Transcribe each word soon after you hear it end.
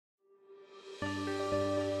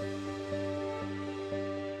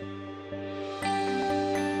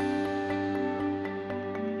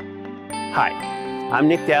Hi, I'm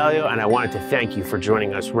Nick Dalio, and I wanted to thank you for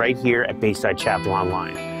joining us right here at Bayside Chapel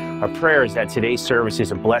Online. Our prayer is that today's service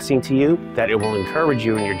is a blessing to you, that it will encourage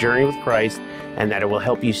you in your journey with Christ, and that it will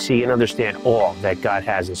help you see and understand all that God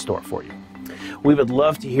has in store for you. We would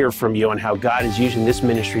love to hear from you on how God is using this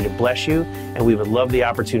ministry to bless you, and we would love the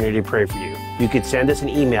opportunity to pray for you. You could send us an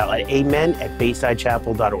email at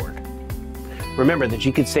amen@baysidechapel.org. Remember that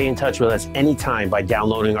you can stay in touch with us anytime by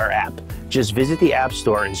downloading our app. Just visit the App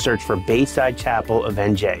Store and search for Bayside Chapel of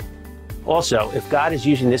NJ. Also, if God is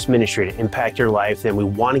using this ministry to impact your life, then we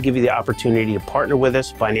want to give you the opportunity to partner with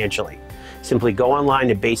us financially. Simply go online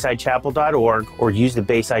to baysidechapel.org or use the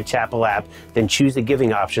Bayside Chapel app, then choose the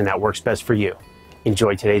giving option that works best for you.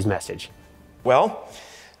 Enjoy today's message. Well,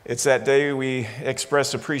 it's that day we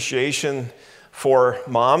express appreciation for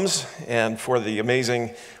moms and for the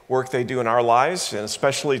amazing work they do in our lives, and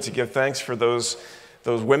especially to give thanks for those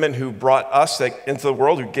women who brought us into the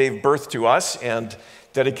world, who gave birth to us and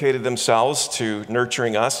dedicated themselves to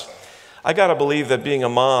nurturing us. I got to believe that being a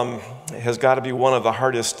mom has got to be one of the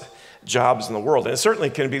hardest jobs in the world, and it certainly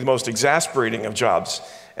can be the most exasperating of jobs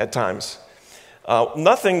at times.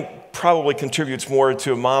 Nothing probably contributes more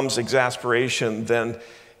to a mom's exasperation than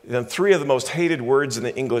three of the most hated words in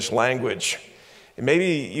the English language. And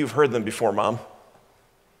maybe you've heard them before, Mom.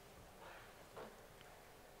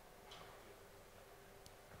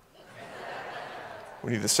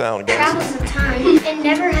 We need the sound, guys. Travels the time and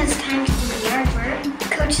never has time to do the yard work,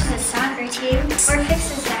 coaches a soccer team, or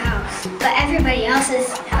fixes the house. But everybody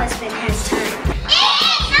else's husband has time.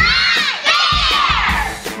 It's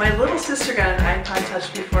not there! My little sister got an iPod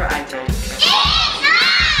Touch before I did. It's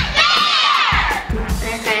not there! When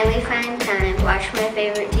I finally find time to watch my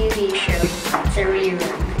favorite TV show, it's a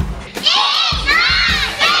rerun. It's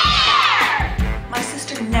not there! My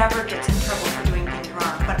sister never gets in trouble for doing things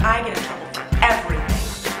wrong, but I get in trouble for everything.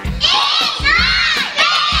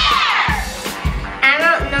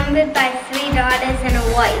 Outnumbered by 3 daughters and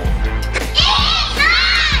a wife. It's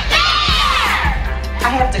not there! I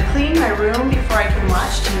have to clean my room before I can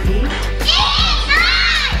watch TV. It's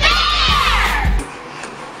not there!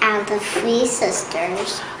 Out of 3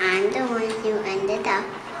 sisters, I'm the one who ended up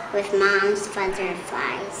with Mom's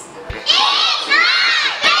butterflies. It's not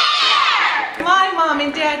there! My mom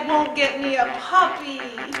and dad won't get me a puppy.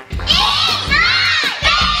 It's not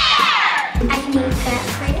there! I can eat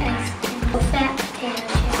fat-free ice cream, fat potato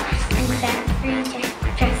chips, and fat-free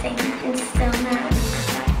dressing, and still not.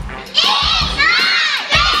 It's not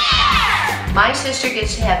there! My sister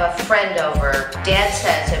gets to have a friend over. Dad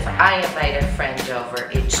says if I invite a friend over,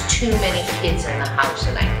 it's too many kids in the house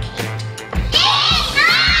and I can't. It's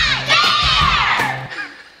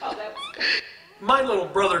not there! My little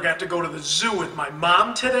brother got to go to the zoo with my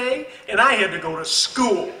mom today, and I had to go to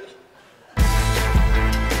school.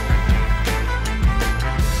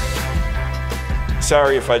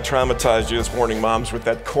 Sorry if I traumatized you this morning, moms, with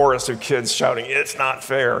that chorus of kids shouting, "It's not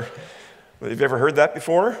fair." Have you ever heard that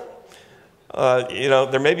before?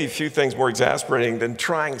 There may be a few things more exasperating than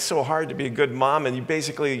trying so hard to be a good mom, and you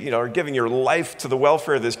basically, are giving your life to the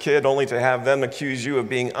welfare of this kid only to have them accuse you of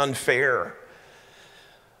being unfair.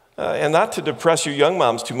 And not to depress you young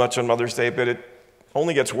moms too much on Mother's Day, but it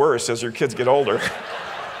only gets worse as your kids get older.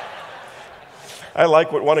 I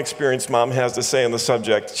like what one experienced mom has to say on the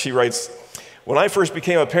subject. She writes, "When I first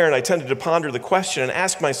became a parent, I tended to ponder the question and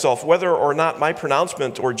ask myself whether or not my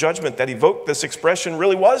pronouncement or judgment that evoked this expression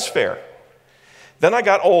really was fair. Then I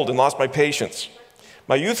got old and lost my patience.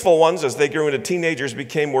 My youthful ones, as they grew into teenagers,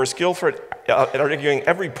 became more skillful at arguing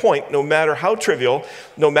every point, no matter how trivial,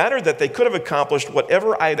 no matter that they could have accomplished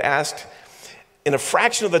whatever I had asked in a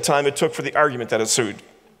fraction of the time it took for the argument that ensued.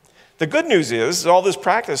 The good news is that all this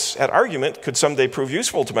practice at argument could someday prove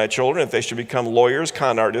useful to my children if they should become lawyers,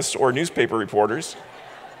 con artists, or newspaper reporters.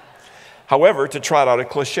 However, to trot out a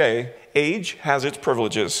cliche, age has its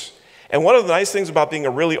privileges. And one of the nice things about being a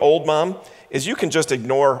really old mom is you can just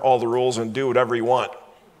ignore all the rules and do whatever you want.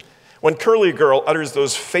 When Curly Girl utters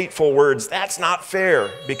those fateful words, 'That's not fair,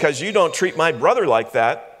 because you don't treat my brother like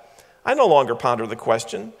that,' I no longer ponder the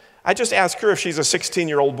question. I just ask her if she's a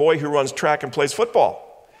 16-year-old boy who runs track and plays football.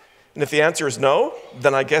 And if the answer is no,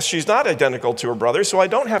 then I guess she's not identical to her brother, so I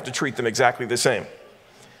don't have to treat them exactly the same.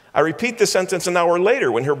 I repeat the sentence an hour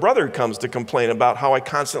later when her brother comes to complain about how I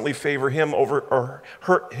constantly favor his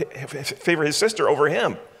sister over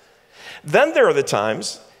him. Then there are the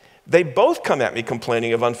times they both come at me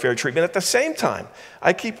complaining of unfair treatment at the same time.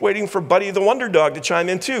 I keep waiting for Buddy the Wonder Dog to chime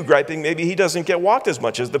in too, griping maybe he doesn't get walked as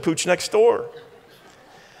much as the pooch next door.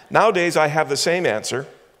 Nowadays I have the same answer,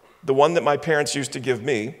 the one that my parents used to give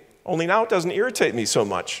me, only now it doesn't irritate me so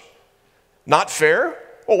much. Not fair?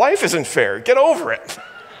 Well, life isn't fair. Get over it.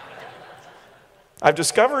 I've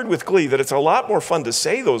discovered with glee that it's a lot more fun to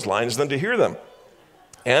say those lines than to hear them.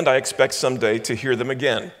 And I expect someday to hear them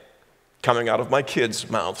again, coming out of my kids'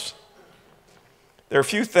 mouths. There are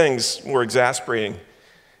few things more exasperating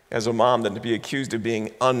as a mom than to be accused of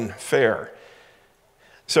being unfair.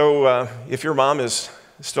 So if your mom is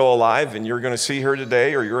still alive and you're going to see her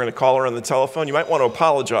today or you're going to call her on the telephone, you might want to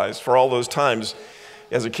apologize for all those times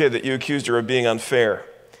as a kid that you accused her of being unfair.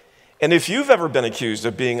 And if you've ever been accused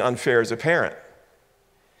of being unfair as a parent,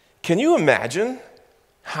 can you imagine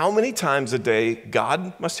how many times a day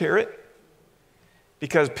God must hear it?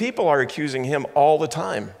 Because people are accusing him all the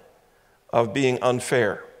time of being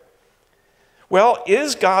unfair. Well,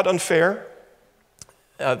 is God unfair?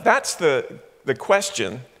 That's the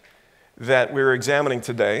question that we're examining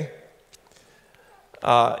today.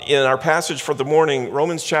 In our passage for the morning,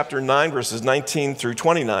 Romans chapter 9, verses 19 through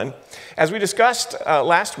 29. As we discussed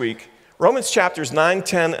last week, Romans chapters 9,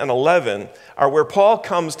 10, and 11 are where Paul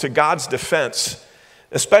comes to God's defense,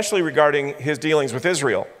 especially regarding his dealings with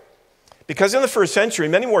Israel. Because in the first century,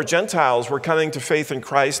 many more Gentiles were coming to faith in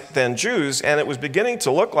Christ than Jews, and it was beginning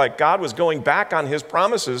to look like God was going back on his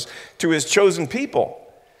promises to his chosen people.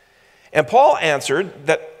 And Paul answered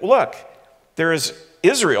that, look, there is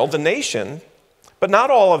Israel, the nation, but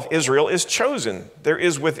not all of Israel is chosen. There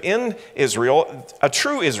is within Israel a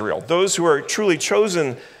true Israel, those who are truly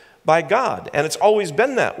chosen by God, and it's always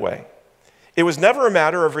been that way. It was never a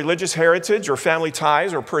matter of religious heritage or family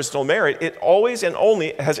ties or personal merit. It always and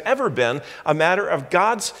only has ever been a matter of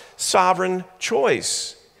God's sovereign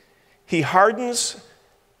choice. He hardens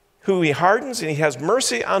who he hardens, and he has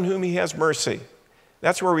mercy on whom he has mercy.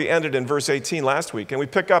 That's where we ended in verse 18 last week, and we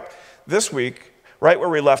pick up this week right where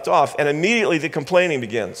we left off, and immediately the complaining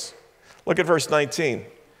begins. Look at verse 19,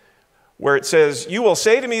 where it says, "You will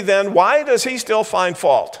say to me then, why does he still find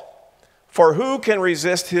fault? For who can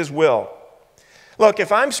resist his will?" Look,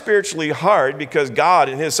 if I'm spiritually hard because God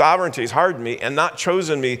in his sovereignty has hardened me and not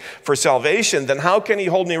chosen me for salvation, then how can he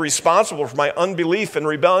hold me responsible for my unbelief and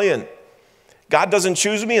rebellion? God doesn't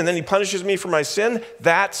choose me and then he punishes me for my sin?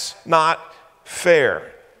 That's not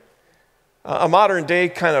fair. A modern day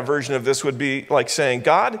kind of version of this would be like saying,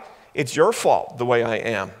 God, it's your fault the way I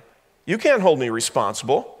am. You can't hold me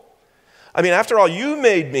responsible. I mean, after all, you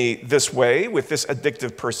made me this way with this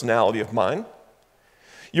addictive personality of mine.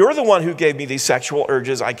 You're the one who gave me these sexual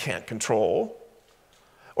urges I can't control.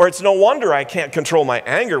 Or it's no wonder I can't control my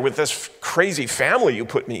anger with this crazy family you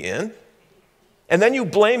put me in. And then you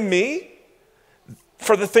blame me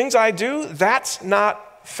for the things I do? That's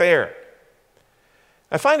not fair.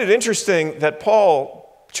 I find it interesting that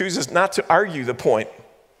Paul chooses not to argue the point.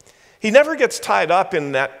 He never gets tied up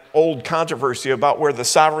in that old controversy about where the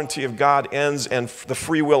sovereignty of God ends and the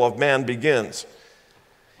free will of man begins.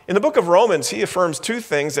 In the book of Romans, he affirms two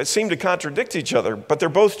things that seem to contradict each other, but they're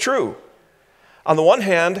both true. On the one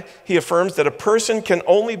hand, he affirms that a person can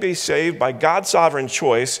only be saved by God's sovereign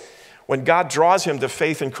choice when God draws him to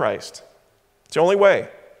faith in Christ. It's the only way.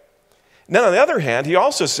 And then on the other hand, he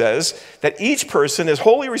also says that each person is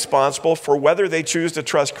wholly responsible for whether they choose to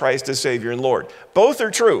trust Christ as Savior and Lord. Both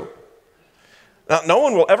are true. Now, no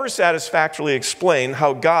one will ever satisfactorily explain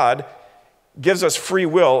how God gives us free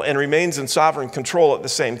will and remains in sovereign control at the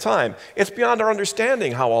same time. It's beyond our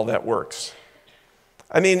understanding how all that works.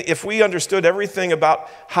 I mean, if we understood everything about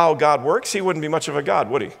how God works, he wouldn't be much of a God,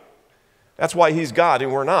 would he? That's why he's God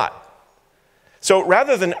and we're not. So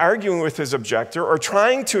rather than arguing with his objector or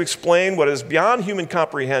trying to explain what is beyond human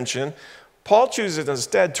comprehension, Paul chooses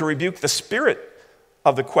instead to rebuke the spirit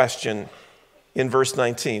of the question in verse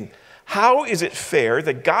 19. How is it fair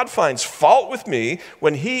that God finds fault with me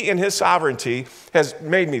when he in his sovereignty has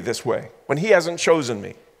made me this way, when he hasn't chosen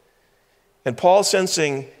me? And Paul,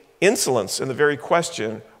 sensing insolence in the very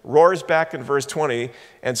question, roars back in verse 20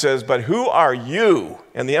 and says, "But who are you?"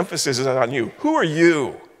 And the emphasis is on you. Who are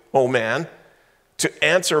you, oh man, to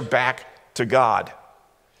answer back to God?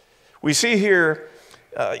 We see here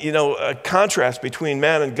a contrast between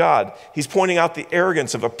man and God. He's pointing out the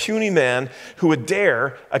arrogance of a puny man who would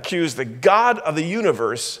dare accuse the God of the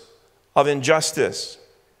universe of injustice.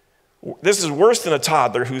 This is worse than a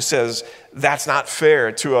toddler who says that's not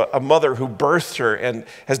fair to a mother who birthed her and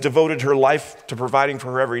has devoted her life to providing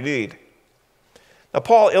for her every need. Now,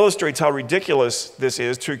 Paul illustrates how ridiculous this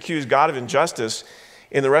is to accuse God of injustice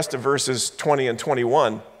in the rest of verses 20 and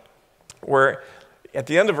 21, where at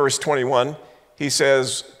the end of verse 21, he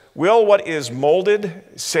says, "Will what is molded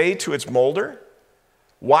say to its molder,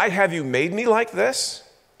 'Why have you made me like this?'"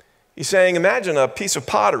 He's saying, imagine a piece of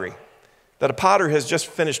pottery that a potter has just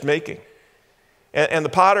finished making. And the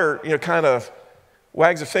potter, kind of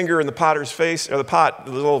wags a finger in the potter's face, or the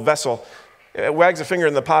little vessel, wags a finger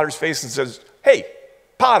in the potter's face and says, hey,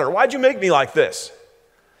 potter, why'd you make me like this?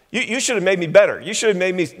 You should have made me better. You should have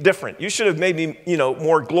made me different. You should have made me,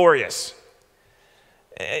 more glorious.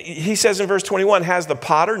 He says in verse 21, has the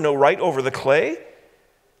potter no right over the clay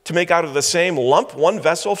to make out of the same lump one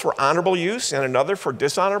vessel for honorable use and another for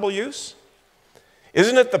dishonorable use?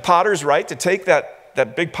 Isn't it the potter's right to take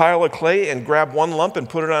that big pile of clay and grab one lump and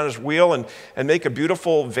put it on his wheel and make a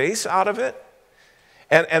beautiful vase out of it?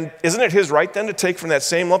 And isn't it his right then to take from that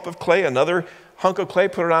same lump of clay another hunk of clay,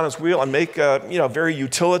 put it on his wheel, and make a very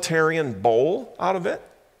utilitarian bowl out of it?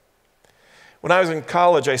 When I was in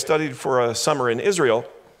college, I studied for a summer in Israel,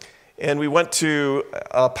 and we went to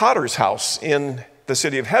a potter's house in the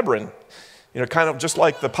city of Hebron, kind of just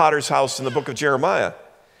like the potter's house in the book of Jeremiah.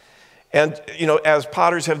 And, as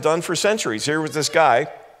potters have done for centuries, here was this guy,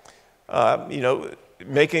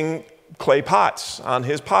 making clay pots on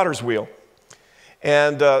his potter's wheel.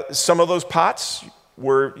 And some of those pots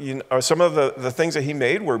were, some of the things that he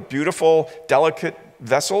made were beautiful, delicate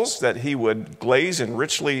vessels that he would glaze in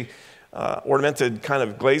richly ornamented kind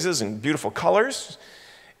of glazes and beautiful colors.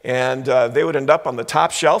 And they would end up on the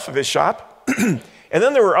top shelf of his shop. And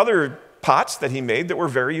then there were other pots that he made that were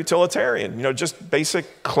very utilitarian, just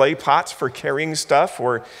basic clay pots for carrying stuff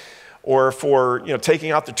or for,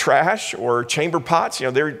 taking out the trash, or chamber pots.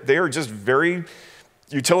 They are just very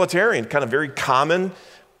utilitarian, kind of very common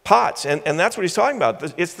pots. And that's what he's talking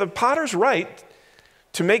about. It's the potter's right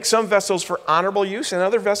to make some vessels for honorable use and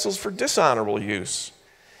other vessels for dishonorable use.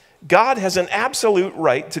 God has an absolute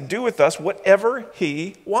right to do with us whatever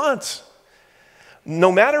he wants.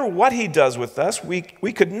 No matter what he does with us, we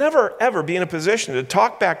could never, ever be in a position to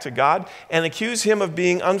talk back to God and accuse him of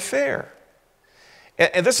being unfair.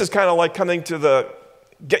 And this is kind of like coming to the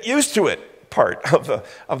get used to it part of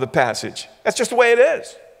the passage. That's just the way it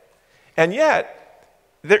is. And yet,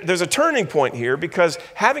 there's a turning point here, because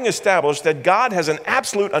having established that God has an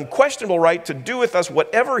absolute, unquestionable right to do with us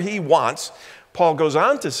whatever he wants, Paul goes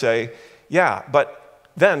on to say, yeah, but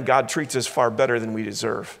then God treats us far better than we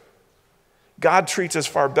deserve. God treats us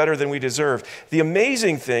far better than we deserve. The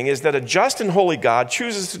amazing thing is that a just and holy God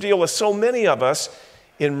chooses to deal with so many of us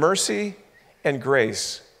in mercy and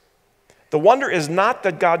grace. The wonder is not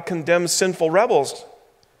that God condemns sinful rebels,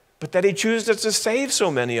 but that he chooses to save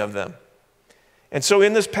so many of them. And so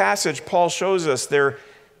in this passage, Paul shows us there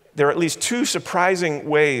are at least two surprising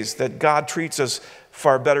ways that God treats us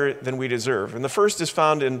far better than we deserve. And the first is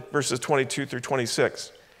found in verses 22 through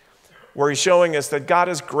 26. Where he's showing us that God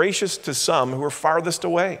is gracious to some who are farthest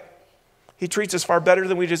away. He treats us far better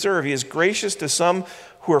than we deserve. He is gracious to some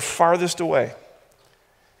who are farthest away.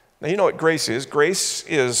 Now, you know what grace is. Grace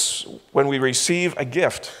is when we receive a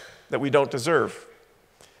gift that we don't deserve.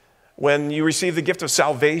 When you receive the gift of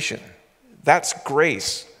salvation, that's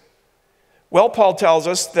grace. Well, Paul tells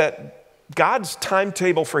us that God's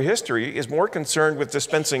timetable for history is more concerned with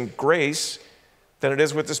dispensing grace than it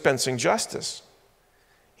is with dispensing justice.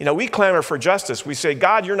 We clamor for justice. We say,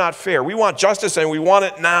 God, you're not fair. We want justice and we want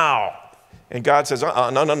it now. And God says,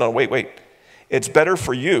 no, wait. It's better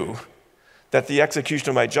for you that the execution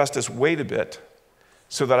of my justice wait a bit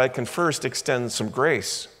so that I can first extend some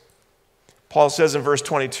grace. Paul says in verse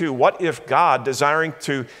 22, what if God, desiring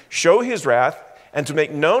to show his wrath and to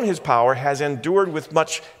make known his power, has endured with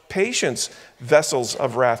much patience vessels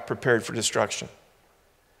of wrath prepared for destruction?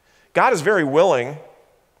 God is very willing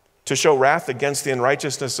to show wrath against the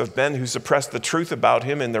unrighteousness of men who suppress the truth about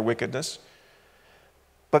him in their wickedness.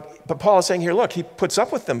 But Paul is saying here, look, he puts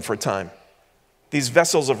up with them for a time. These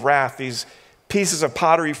vessels of wrath, these pieces of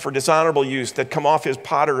pottery for dishonorable use that come off his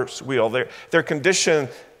potter's wheel, their condition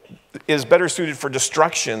is better suited for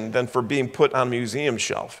destruction than for being put on a museum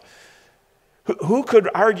shelf. Who could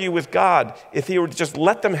argue with God if he were to just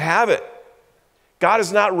let them have it? God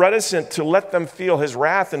is not reticent to let them feel his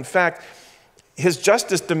wrath. In fact, his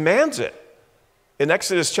justice demands it. In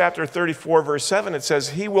Exodus chapter 34, verse 7, it says,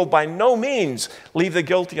 he will by no means leave the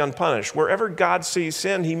guilty unpunished. Wherever God sees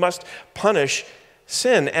sin, he must punish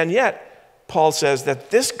sin. And yet, Paul says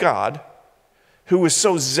that this God, who is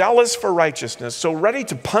so zealous for righteousness, so ready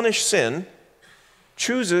to punish sin,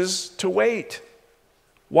 chooses to wait.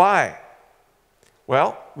 Why?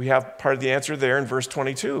 Well, we have part of the answer there in verse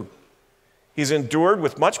 22. He's endured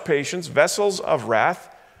with much patience vessels of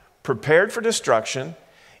wrath, prepared for destruction,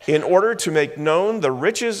 in order to make known the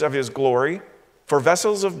riches of his glory for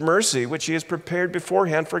vessels of mercy, which he has prepared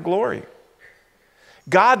beforehand for glory.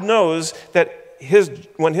 God knows that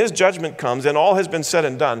when his judgment comes and all has been said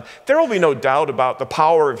and done, there will be no doubt about the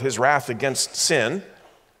power of his wrath against sin.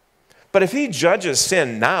 But if he judges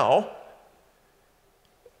sin now,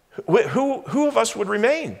 Who of us would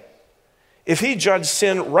remain? If he judged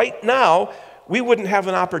sin right now, we wouldn't have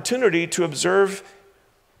an opportunity to observe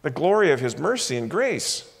the glory of his mercy and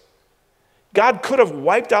grace. God could have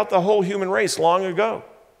wiped out the whole human race long ago,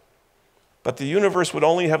 but the universe would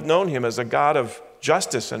only have known him as a God of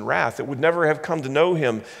justice and wrath. It would never have come to know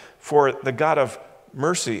him for the God of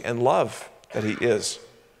mercy and love that he is.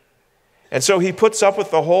 And so he puts up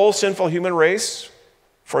with the whole sinful human race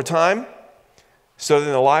for a time, so that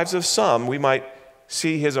in the lives of some we might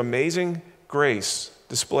see his amazing grace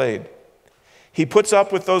displayed. He puts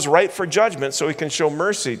up with those ripe for judgment so he can show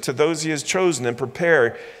mercy to those he has chosen and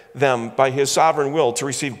prepare them by his sovereign will to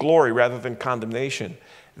receive glory rather than condemnation.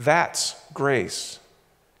 That's grace.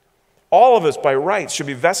 All of us by rights should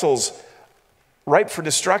be vessels ripe for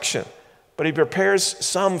destruction, but he prepares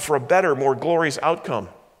some for a better, more glorious outcome.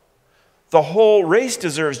 The whole race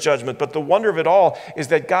deserves judgment, but the wonder of it all is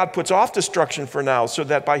that God puts off destruction for now so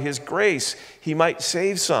that by his grace he might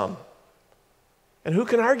save some. And who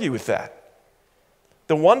can argue with that?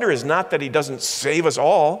 The wonder is not that he doesn't save us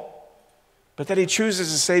all, but that he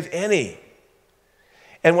chooses to save any.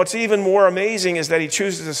 And what's even more amazing is that he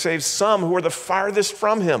chooses to save some who are the farthest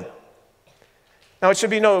from him. Now, it should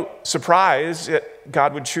be no surprise that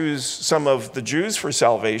God would choose some of the Jews for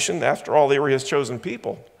salvation. After all, they were his chosen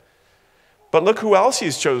people. But look who else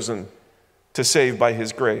he's chosen to save by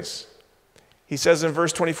his grace. He says in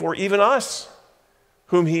verse 24, even us,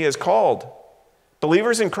 whom he has called,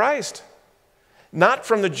 believers in Christ, not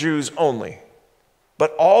from the Jews only,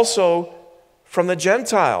 but also from the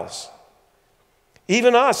Gentiles.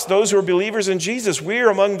 Even us, those who are believers in Jesus, we are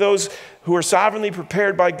among those who are sovereignly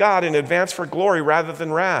prepared by God in advance for glory rather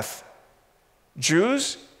than wrath.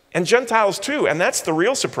 Jews and Gentiles too, and that's the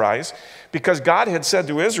real surprise, because God had said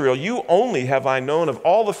to Israel, you only have I known of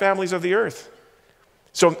all the families of the earth.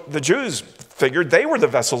 So the Jews figured they were the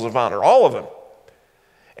vessels of honor, all of them.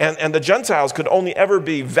 And the Gentiles could only ever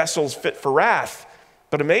be vessels fit for wrath.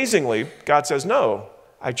 But amazingly, God says, no,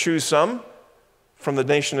 I choose some from the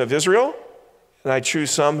nation of Israel, and I choose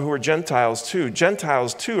some who are Gentiles too.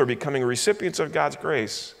 Gentiles too are becoming recipients of God's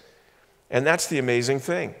grace. And that's the amazing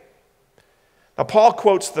thing. Now, Paul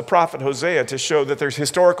quotes the prophet Hosea to show that there's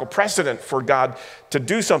historical precedent for God to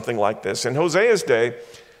do something like this. In Hosea's day,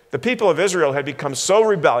 the people of Israel had become so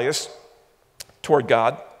rebellious toward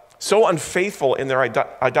God, so unfaithful in their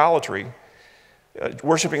idolatry,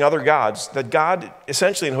 worshiping other gods, that God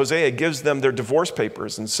essentially in Hosea gives them their divorce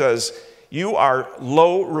papers and says, you are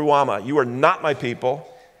lo ruama, you are not my people,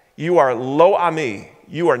 you are lo ami,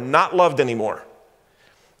 you are not loved anymore.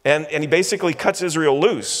 And he basically cuts Israel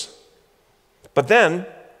loose. But then,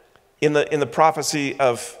 in the prophecy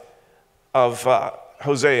of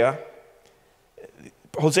Hosea,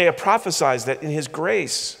 Hosea prophesies that in his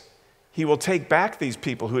grace, he will take back these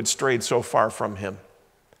people who had strayed so far from him.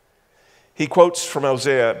 He quotes from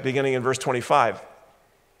Hosea, beginning in verse 25.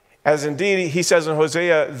 As indeed, he says in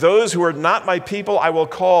Hosea, those who are not my people, I will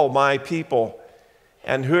call my people.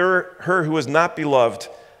 And her who is not beloved,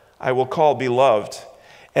 I will call beloved.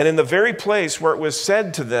 And in the very place where it was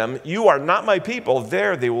said to them, you are not my people,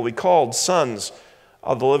 there they will be called sons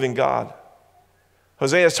of the living God.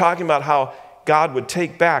 Hosea is talking about how God would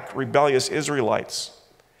take back rebellious Israelites.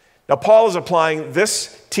 Now, Paul is applying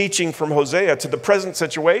this teaching from Hosea to the present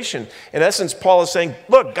situation. In essence, Paul is saying,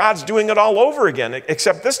 look, God's doing it all over again,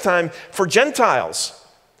 except this time for Gentiles,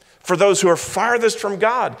 for those who are farthest from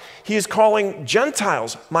God. He is calling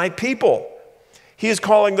Gentiles my people. He is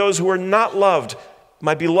calling those who are not loved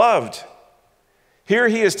my beloved. Here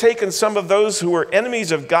he has taken some of those who are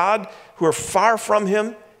enemies of God, who are far from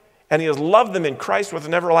him, and he has loved them in Christ with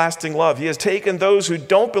an everlasting love. He has taken those who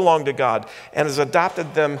don't belong to God and has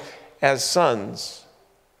adopted them as sons.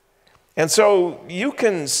 And so you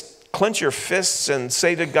can clench your fists and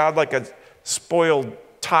say to God like a spoiled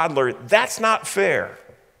toddler, that's not fair.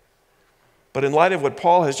 But in light of what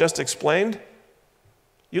Paul has just explained,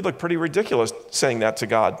 you look pretty ridiculous saying that to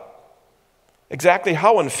God. Exactly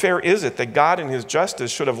how unfair is it that God in his justice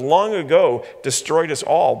should have long ago destroyed us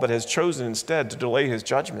all, but has chosen instead to delay his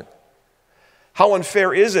judgment? How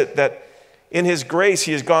unfair is it that in his grace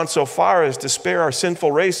he has gone so far as to spare our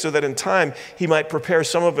sinful race so that in time he might prepare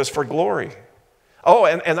some of us for glory? Oh,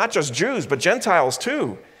 and not just Jews, but Gentiles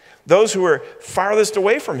too, those who are farthest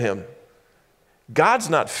away from him. God's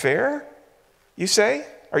not fair, you say?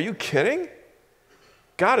 Are you kidding?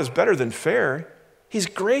 God is better than fair. He's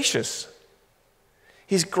gracious.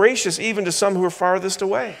 He's gracious even to some who are farthest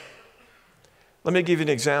away. Let me give you an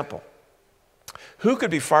example. Who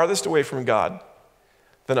could be farthest away from God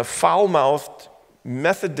than a foul-mouthed,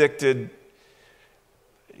 meth-addicted,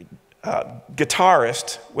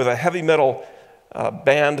 guitarist with a heavy metal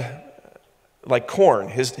band like Korn.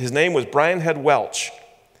 His name was Brian Head Welch.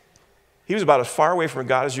 He was about as far away from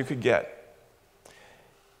God as you could get.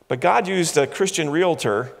 But God used a Christian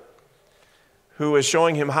realtor who was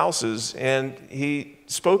showing him houses, and he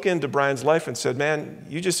spoke into Brian's life and said, man,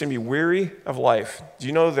 you just seem to be weary of life. Do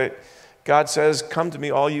you know that God says, come to me,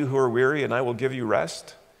 all you who are weary, and I will give you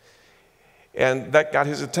rest? And that got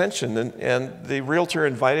his attention, and the realtor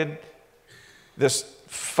invited this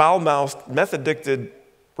foul-mouthed, meth-addicted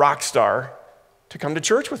rock star to come to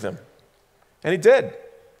church with him. And he did.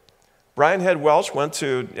 Brian Head Welch went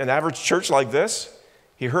to an average church like this.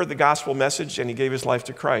 He heard the gospel message, and he gave his life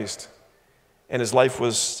to Christ. And his life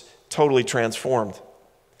was totally transformed.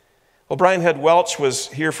 Well, Brian Head Welch was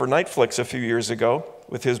here for Nightflix a few years ago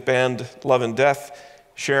with his band Love and Death,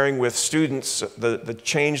 sharing with students the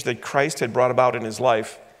change that Christ had brought about in his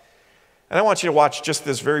life. And I want you to watch just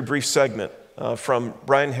this very brief segment from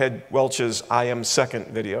Brian Head Welch's I Am Second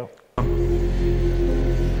video.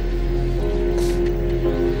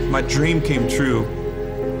 My dream came true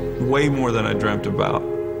way more than I dreamt about.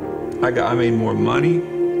 I made more money.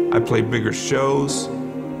 I played bigger shows.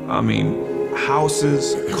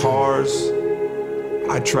 Houses, cars.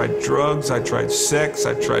 I tried drugs, I tried sex,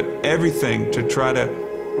 I tried everything to try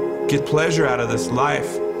to get pleasure out of this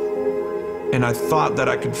life. And I thought that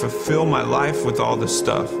I could fulfill my life with all this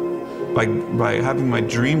stuff by having my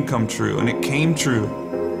dream come true, and it came true.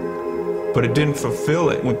 But it didn't fulfill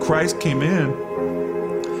it. When Christ came in,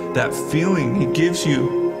 that feeling, he gives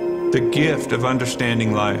you the gift of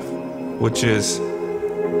understanding life, which is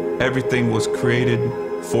everything was created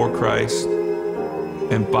for Christ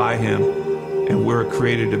and by him, and we're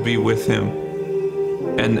created to be with him.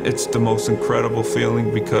 And it's the most incredible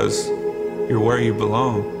feeling because you're where you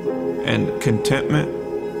belong. And contentment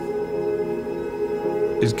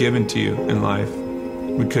is given to you in life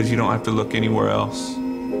because you don't have to look anywhere else.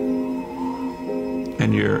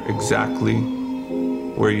 And you're exactly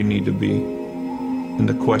where you need to be. And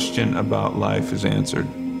the question about life is answered.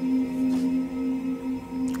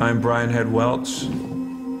 I'm Brian Head Welch,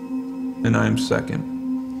 and I am second.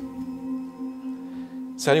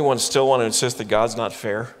 Does anyone still want to insist that God's not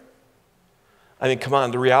fair? I mean, come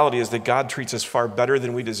on, the reality is that God treats us far better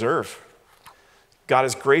than we deserve. God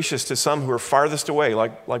is gracious to some who are farthest away,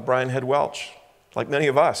 like Brian Head Welch, like many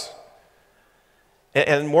of us.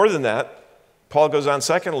 And more than that, Paul goes on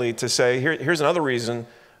secondly to say, here's another reason,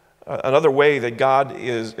 another way that God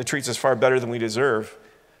treats us far better than we deserve.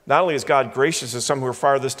 Not only is God gracious to some who are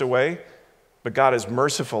farthest away, but God is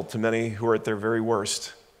merciful to many who are at their very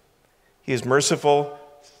worst. He is merciful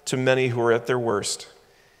to many who are at their worst.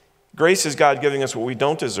 Grace is God giving us what we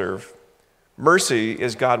don't deserve. Mercy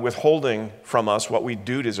is God withholding from us what we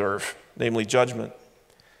do deserve, namely judgment.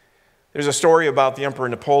 There's a story about the Emperor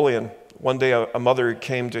Napoleon. One day a mother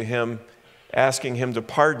came to him asking him to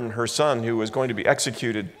pardon her son who was going to be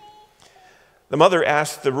executed. The mother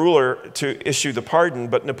asked the ruler to issue the pardon,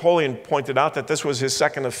 but Napoleon pointed out that this was his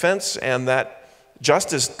second offense and that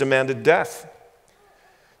justice demanded death.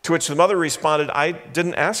 To which the mother responded, I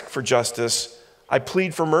didn't ask for justice, I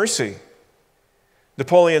plead for mercy.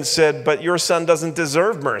 Napoleon said, but your son doesn't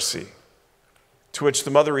deserve mercy. To which the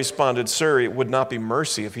mother responded, sir, it would not be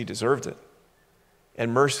mercy if he deserved it.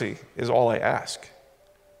 And mercy is all I ask.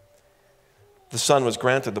 The son was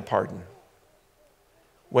granted the pardon.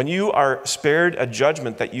 When you are spared a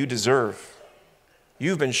judgment that you deserve,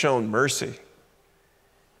 you've been shown mercy.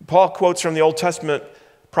 Paul quotes from the Old Testament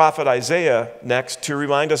prophet Isaiah next to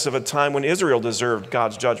remind us of a time when Israel deserved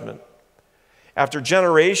God's judgment. After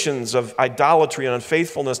generations of idolatry and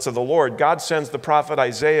unfaithfulness to the Lord, God sends the prophet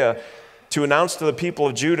Isaiah to announce to the people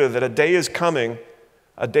of Judah that a day is coming,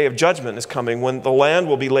 a day of judgment is coming, when the land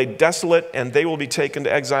will be laid desolate and they will be taken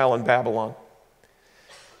to exile in Babylon.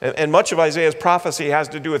 And much of Isaiah's prophecy has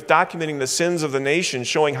to do with documenting the sins of the nation,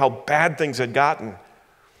 showing how bad things had gotten,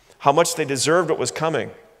 how much they deserved what was coming,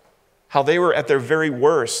 how they were at their very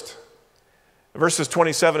worst. Verses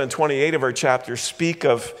 27 and 28 of our chapter speak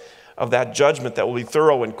of that judgment that will be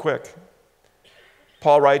thorough and quick.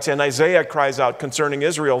 Paul writes, and Isaiah cries out concerning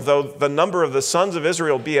Israel, though the number of the sons of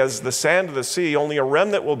Israel be as the sand of the sea, only a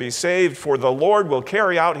remnant will be saved, for the Lord will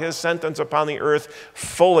carry out his sentence upon the earth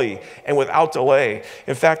fully and without delay.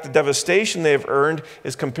 In fact, the devastation they have earned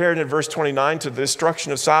is compared in verse 29 to the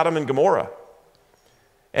destruction of Sodom and Gomorrah.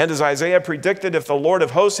 And as Isaiah predicted, if the Lord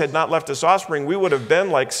of hosts had not left us offspring, we would have been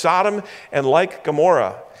like Sodom and like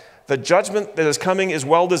Gomorrah. The judgment that is coming is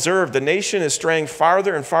well-deserved. The nation is straying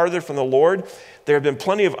farther and farther from the Lord. There have been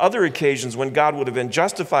plenty of other occasions when God would have been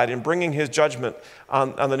justified in bringing his judgment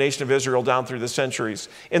on the nation of Israel down through the centuries.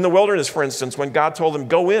 In the wilderness, for instance, when God told them,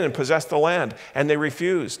 go in and possess the land, and they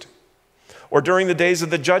refused. Or during the days of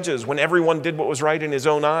the judges, when everyone did what was right in his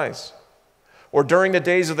own eyes. Or during the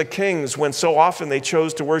days of the kings, when so often they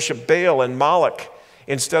chose to worship Baal and Moloch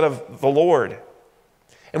instead of the Lord.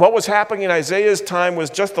 And what was happening in Isaiah's time was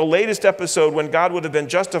just the latest episode when God would have been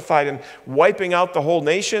justified in wiping out the whole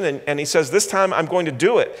nation. And he says, this time I'm going to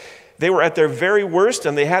do it. They were at their very worst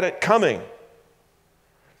and they had it coming.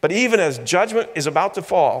 But even as judgment is about to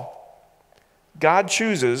fall, God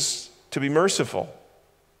chooses to be merciful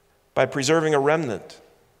by preserving a remnant.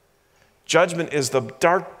 Judgment is the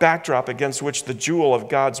dark backdrop against which the jewel of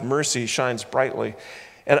God's mercy shines brightly.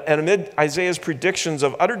 And amid Isaiah's predictions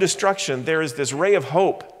of utter destruction, there is this ray of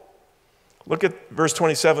hope. Look at verse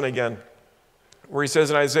 27 again, where he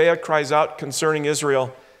says, and Isaiah cries out concerning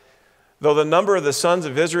Israel, though the number of the sons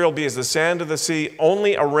of Israel be as the sand of the sea,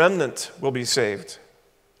 only a remnant will be saved.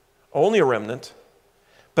 Only a remnant,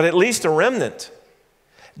 but at least a remnant.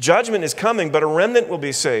 Judgment is coming, but a remnant will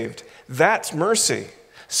be saved. That's mercy.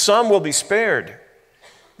 Some will be spared.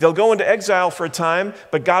 They'll go into exile for a time,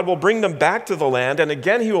 but God will bring them back to the land, and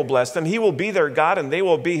again he will bless them. He will be their God, and they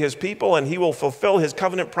will be his people, and he will fulfill his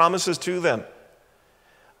covenant promises to them.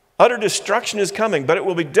 Utter destruction is coming, but it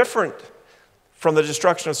will be different from the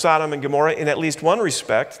destruction of Sodom and Gomorrah in at least one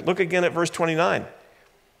respect. Look again at verse 29.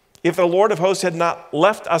 If the Lord of hosts had not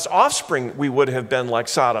left us offspring, we would have been like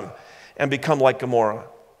Sodom and become like Gomorrah.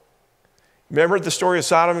 Remember the story of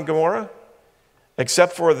Sodom and Gomorrah?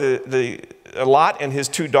 Except for Lot and his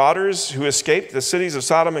two daughters who escaped, the cities of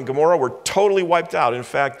Sodom and Gomorrah were totally wiped out. In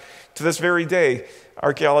fact, to this very day,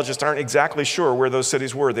 archaeologists aren't exactly sure where those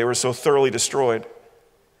cities were. They were so thoroughly destroyed.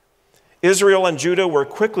 Israel and Judah were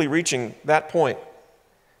quickly reaching that point.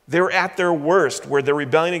 They were at their worst where their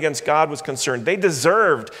rebellion against God was concerned. They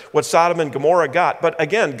deserved what Sodom and Gomorrah got. But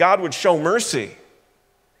again, God would show mercy.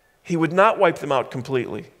 He would not wipe them out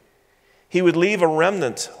completely. He would leave a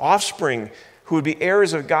remnant, offspring, who would be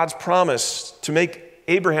heirs of God's promise to make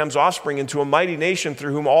Abraham's offspring into a mighty nation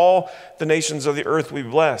through whom all the nations of the earth will be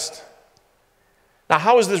blessed. Now,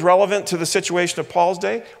 how is this relevant to the situation of Paul's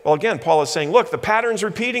day? Well, again, Paul is saying, look, the pattern's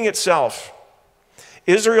repeating itself.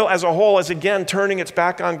 Israel as a whole is again turning its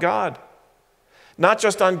back on God. Not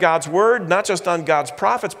just on God's word, not just on God's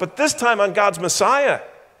prophets, but this time on God's Messiah.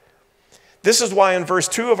 This is why in verse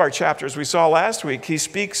 2 of our chapters we saw last week, he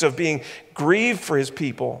speaks of being grieved for his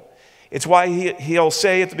people. It's why he'll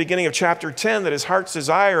say at the beginning of chapter 10 that his heart's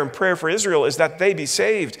desire and prayer for Israel is that they be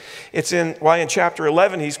saved. It's why in chapter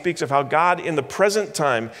 11 he speaks of how God in the present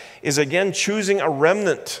time is again choosing a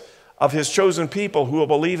remnant of his chosen people who will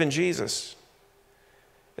believe in Jesus.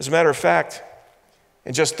 As a matter of fact,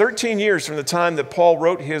 in just 13 years from the time that Paul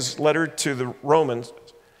wrote his letter to the Romans,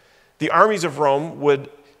 the armies of Rome would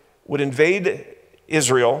invade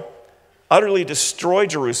Israel, utterly destroy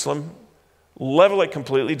Jerusalem, level it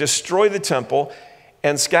completely, destroy the temple,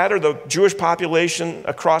 and scatter the Jewish population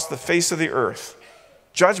across the face of the earth.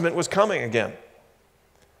 Judgment was coming again.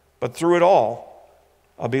 But through it all,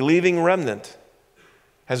 a believing remnant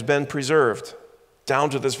has been preserved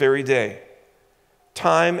down to this very day.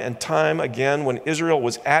 Time and time again, when Israel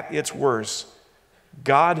was at its worst,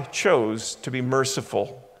 God chose to be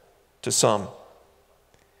merciful to some.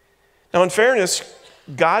 Now, in fairness,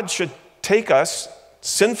 God should take us,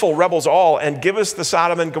 sinful rebels all, and give us the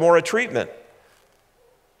Sodom and Gomorrah treatment.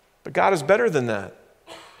 But God is better than that.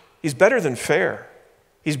 He's better than fair.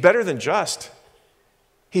 He's better than just.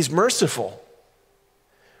 He's merciful.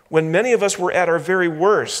 When many of us were at our very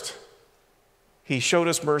worst, he showed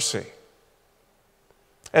us mercy.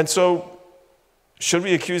 And so, should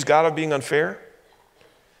we accuse God of being unfair?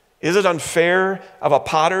 Is it unfair of a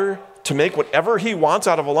potter to make whatever he wants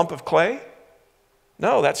out of a lump of clay?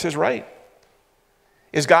 No, that's his right.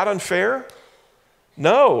 Is God unfair?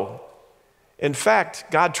 No. In fact,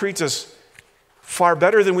 God treats us far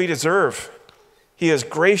better than we deserve. He is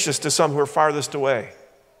gracious to some who are farthest away,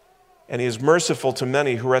 and he is merciful to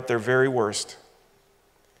many who are at their very worst.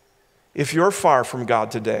 If you're far from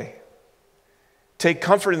God today, take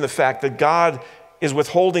comfort in the fact that God is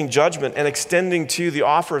withholding judgment and extending to you the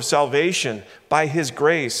offer of salvation by his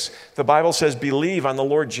grace. The Bible says, believe on the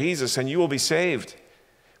Lord Jesus and you will be saved.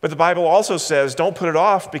 But the Bible also says, don't put it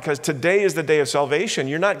off because today is the day of salvation.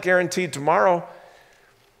 You're not guaranteed tomorrow.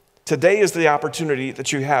 Today is the opportunity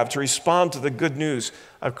that you have to respond to the good news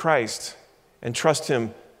of Christ and trust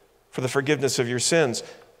him for the forgiveness of your sins.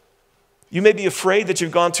 You may be afraid that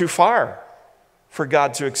you've gone too far. for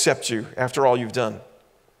God to accept you after all you've done.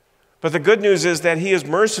 But the good news is that he is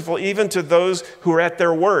merciful even to those who are at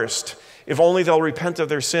their worst, if only they'll repent of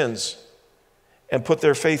their sins and put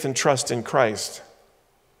their faith and trust in Christ.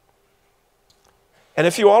 And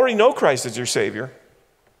if you already know Christ as your Savior,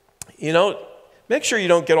 make sure you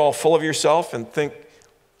don't get all full of yourself and think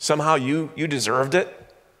somehow you deserved it.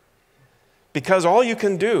 Because all you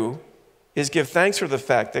can do is give thanks for the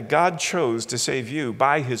fact that God chose to save you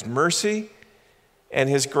by his mercy and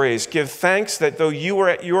his grace. Give thanks that though you were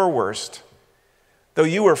at your worst, though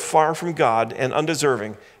you were far from God and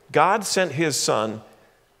undeserving, God sent his Son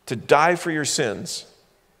to die for your sins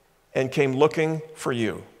and came looking for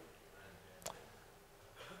you.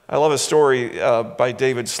 I love a story by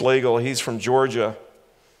David Slagle. He's from Georgia.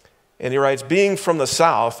 And he writes, being from the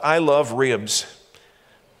South, I love ribs.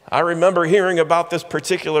 I remember hearing about this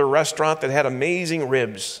particular restaurant that had amazing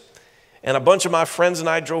ribs. And a bunch of my friends and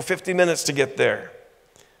I drove 50 minutes to get there.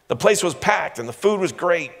 The place was packed and the food was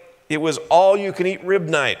great. It was all-you-can-eat rib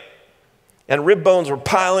night. And rib bones were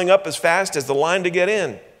piling up as fast as the line to get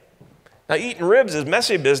in. Now, eating ribs is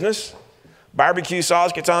messy business. Barbecue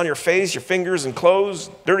sauce gets on your face, your fingers, and clothes.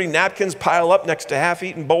 Dirty napkins pile up next to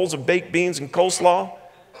half-eaten bowls of baked beans and coleslaw.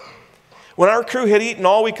 When our crew had eaten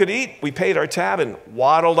all we could eat, we paid our tab and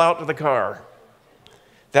waddled out to the car.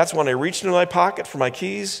 That's when I reached into my pocket for my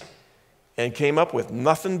keys and came up with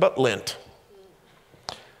nothing but lint.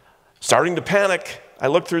 Starting to panic, I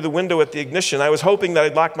looked through the window at the ignition. I was hoping that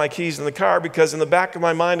I'd locked my keys in the car because in the back of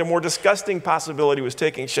my mind, a more disgusting possibility was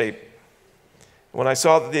taking shape. When I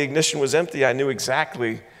saw that the ignition was empty, I knew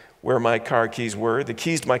exactly where my car keys were. The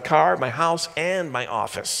keys to my car, my house, and my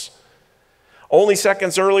office. Only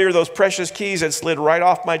seconds earlier, those precious keys had slid right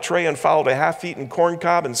off my tray and followed a half-eaten corn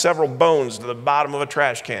cob and several bones to the bottom of a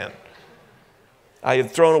trash can. I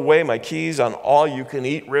had thrown away my keys on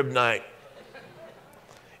all-you-can-eat rib night.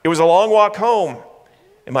 It was a long walk home,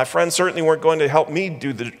 and my friends certainly weren't going to help me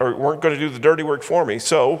weren't going to do the dirty work for me.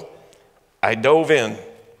 So I dove in.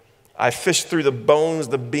 I fished through the bones,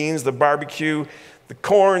 the beans, the barbecue, the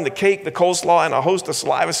corn, the cake, the coleslaw, and a host of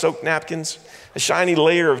saliva-soaked napkins. A shiny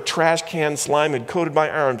layer of trash can slime had coated my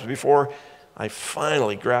arms before I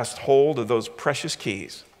finally grasped hold of those precious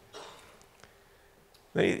keys.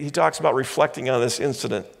 He talks about reflecting on this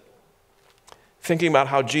incident, thinking about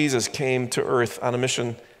how Jesus came to earth on a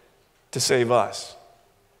mission to save us.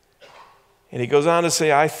 And he goes on to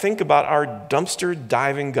say, I think about our dumpster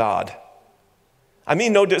diving God. I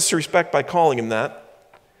mean no disrespect by calling him that.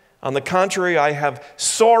 On the contrary, I have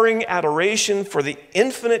soaring adoration for the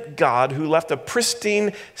infinite God who left a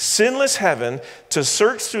pristine, sinless heaven to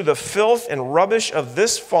search through the filth and rubbish of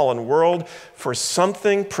this fallen world for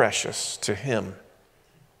something precious to him,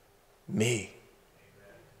 me.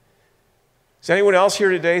 Is anyone else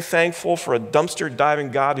here today thankful for a dumpster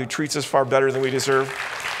diving God who treats us far better than we deserve?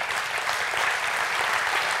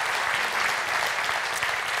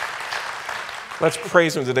 Let's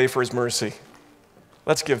praise him today for his mercy.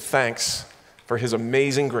 Let's give thanks for his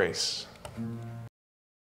amazing grace.